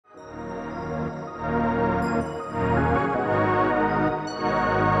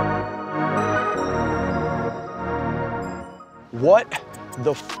What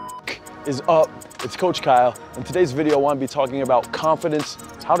the f is up? It's Coach Kyle. In today's video, I want to be talking about confidence,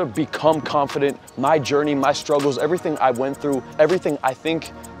 how to become confident, my journey, my struggles, everything I went through, everything I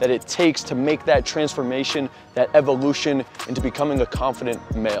think that it takes to make that transformation, that evolution into becoming a confident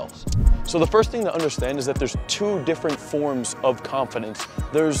male. So the first thing to understand is that there's two different forms of confidence.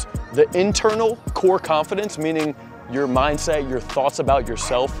 There's the internal core confidence, meaning your mindset, your thoughts about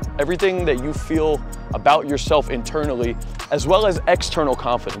yourself, everything that you feel about yourself internally, as well as external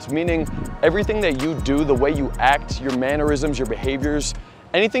confidence, meaning everything that you do, the way you act, your mannerisms, your behaviors,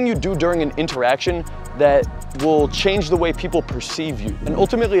 anything you do during an interaction that will change the way people perceive you. And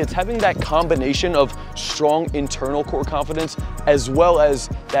ultimately, it's having that combination of strong internal core confidence as well as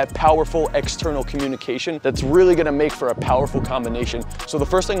that powerful external communication that's really gonna make for a powerful combination. So the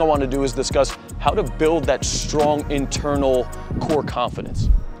first thing I want to do is discuss how to build that strong internal core confidence.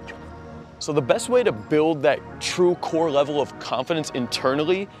 So the best way to build that true core level of confidence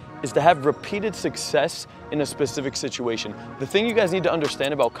internally is to have repeated success in a specific situation. The thing you guys need to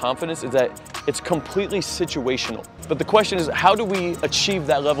understand about confidence is that it's completely situational. But the question is, how do we achieve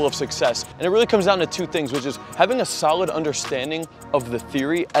that level of success? And it really comes down to two things, which is having a solid understanding of the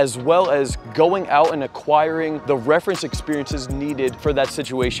theory, as well as going out and acquiring the reference experiences needed for that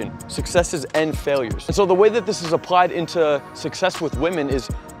situation. Successes and failures. And so the way that this is applied into success with women is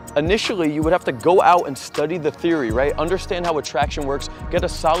initially, you would have to go out and study the theory, right? Understand how attraction works, get a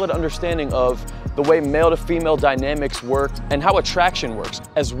solid understanding of the way male to female dynamics work and how attraction works,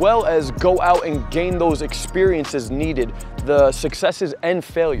 as well as go out and gain those experiences needed, the successes and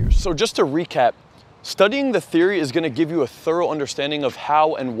failures. So just to recap, studying the theory is going to give you a thorough understanding of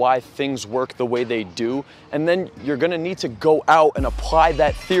how and why things work the way they do, and then you're going to need to go out and apply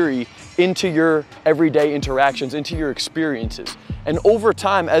that theory into your everyday interactions, into your experiences. And over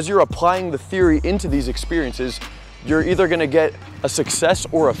time, as you're applying the theory into these experiences, you're either going to get a success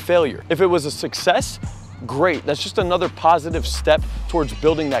or a failure. If it was a success, great. That's just another positive step towards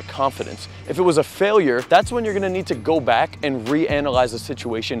building that confidence. If it was a failure, that's when you're gonna need to go back and reanalyze the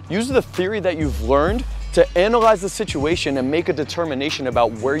situation. Use the theory that you've learned to analyze the situation and make a determination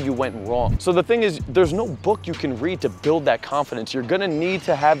about where you went wrong. So the thing is, there's no book you can read to build that confidence. You're gonna need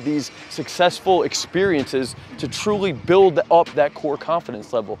to have these successful experiences to truly build up that core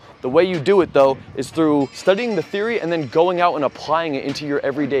confidence level. The way you do it though is through studying the theory and then going out and applying it into your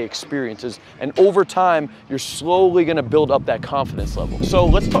everyday experiences. And over time, you're slowly gonna build up that confidence level. So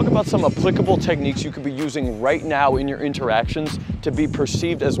let's talk about some applicable techniques you could be using right now in your interactions to be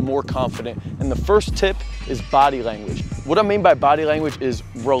perceived as more confident. And the first tip is body language. What I mean by body language is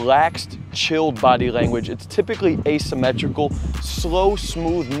relaxed, chilled body language. It's typically asymmetrical, slow,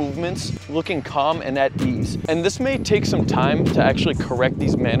 smooth movements, looking calm and at ease. And this may take some time to actually correct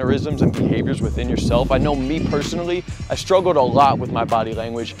these mannerisms and behaviors within yourself. I know me personally, I struggled a lot with my body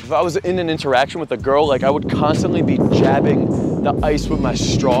language. If I was in an interaction with a girl, like I would constantly be jabbing the ice with my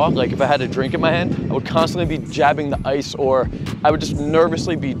straw. Like if I had a drink in my hand, I would constantly be jabbing the ice, or I would just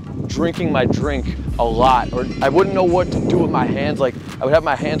nervously be drinking my drink a lot, or I wouldn't know what to do with my hands. Like I would have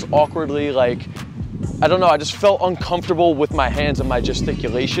my hands awkwardly, like, I don't know, I just felt uncomfortable with my hands and my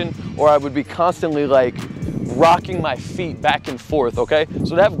gesticulation, or I would be constantly like rocking my feet back and forth, okay?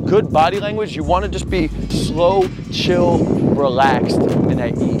 So to have good body language, you wanna just be slow, chill, relaxed, and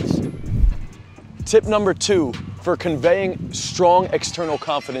at ease. Tip number 2 for conveying strong external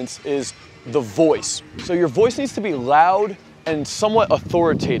confidence is the voice. So your voice needs to be loud and somewhat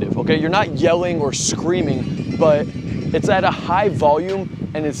authoritative, okay? You're not yelling or screaming, but it's at a high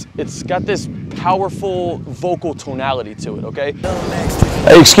volume and it's got this powerful vocal tonality to it, okay?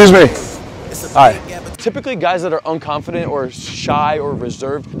 Hey, excuse me. Hi. Typically guys that are unconfident or shy or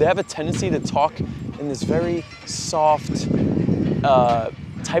reserved, they have a tendency to talk in this very soft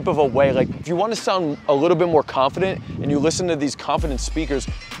type of a way. Like if you want to sound a little bit more confident and you listen to these confident speakers,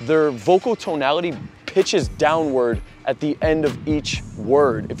 their vocal tonality pitches downward at the end of each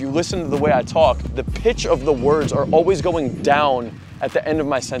word. If you listen to the way I talk, the pitch of the words are always going down at the end of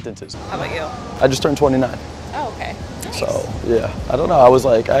my sentences. How about you? I just turned 29. Oh, okay. Nice. So yeah, I don't know. I was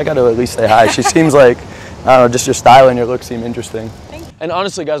like, I got to at least say hi. She seems like, I don't know, just your style and your look seem interesting. Thank you. And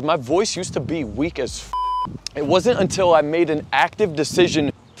honestly guys, my voice used to be weak as f. It wasn't until I made an active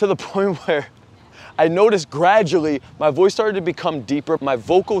decision to the point where I noticed gradually my voice started to become deeper. My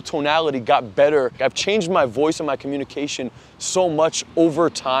vocal tonality got better. I've changed my voice and my communication so much over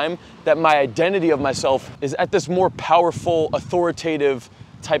time that my identity of myself is at this more powerful, authoritative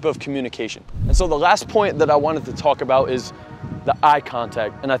type of communication. And so the last point that I wanted to talk about is the eye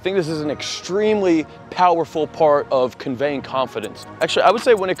contact. And I think this is an extremely powerful part of conveying confidence. Actually, I would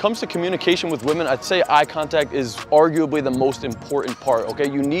say when it comes to communication with women, I'd say eye contact is arguably the most important part,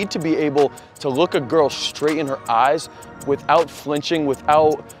 okay? You need to be able to look a girl straight in her eyes without flinching,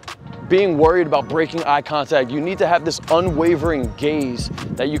 without being worried about breaking eye contact. You need to have this unwavering gaze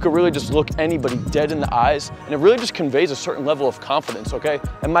that you could really just look anybody dead in the eyes, and it really just conveys a certain level of confidence, okay?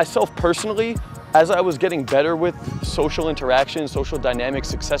 And myself personally, as I was getting better with social interaction, social dynamics,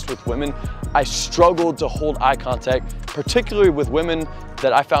 success with women, I struggled to hold eye contact, particularly with women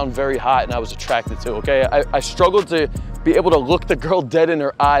that I found very hot and I was attracted to, okay? I struggled to be able to look the girl dead in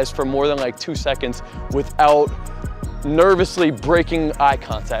her eyes for more than like 2 seconds without nervously breaking eye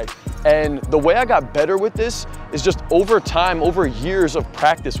contact. And the way I got better with this is just over time, over years of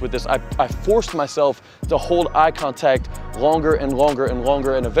practice with this, I forced myself to hold eye contact longer and longer and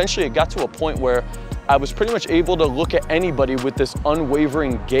longer. And eventually it got to a point where I was pretty much able to look at anybody with this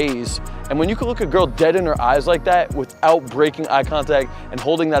unwavering gaze. And when you can look a girl dead in her eyes like that without breaking eye contact and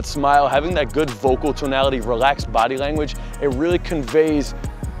holding that smile, having that good vocal tonality, relaxed body language, it really conveys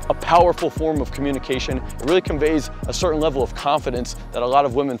a powerful form of communication. It really conveys a certain level of confidence that a lot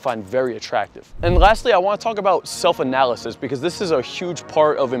of women find very attractive. And lastly, I want to talk about self-analysis, because this is a huge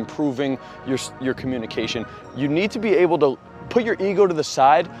part of improving your communication. You need to be able to put your ego to the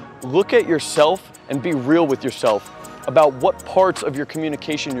side, look at yourself, and be real with yourself about what parts of your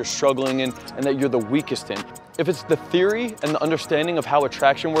communication you're struggling in and that you're the weakest in. If it's the theory and the understanding of how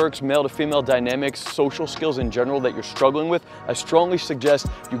attraction works, male to female dynamics, social skills in general that you're struggling with, I strongly suggest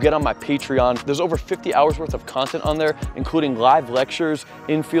you get on my Patreon. There's over 50 hours worth of content on there, including live lectures,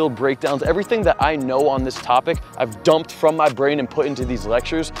 infield breakdowns, everything that I know on this topic, I've dumped from my brain and put into these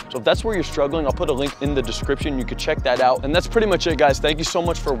lectures. So if that's where you're struggling, I'll put a link in the description. You could check that out. And that's pretty much it, guys. Thank you so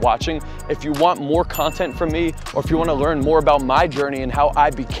much for watching. If you want more content from me, or if you want to learn more about my journey and how I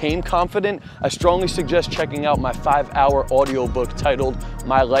became confident, I strongly suggest checking out my 5-hour audiobook titled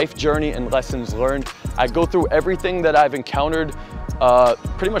My Life Journey and Lessons Learned. I go through everything that I've encountered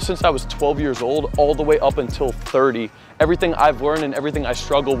pretty much since I was 12 years old, all the way up until 30. Everything I've learned and everything I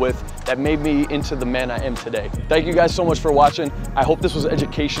struggle with that made me into the man I am today. Thank you guys so much for watching. I hope this was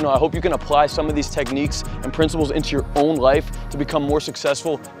educational. I hope you can apply some of these techniques and principles into your own life to become more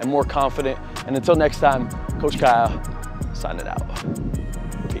successful and more confident. And until next time, Coach Kyle, signing out.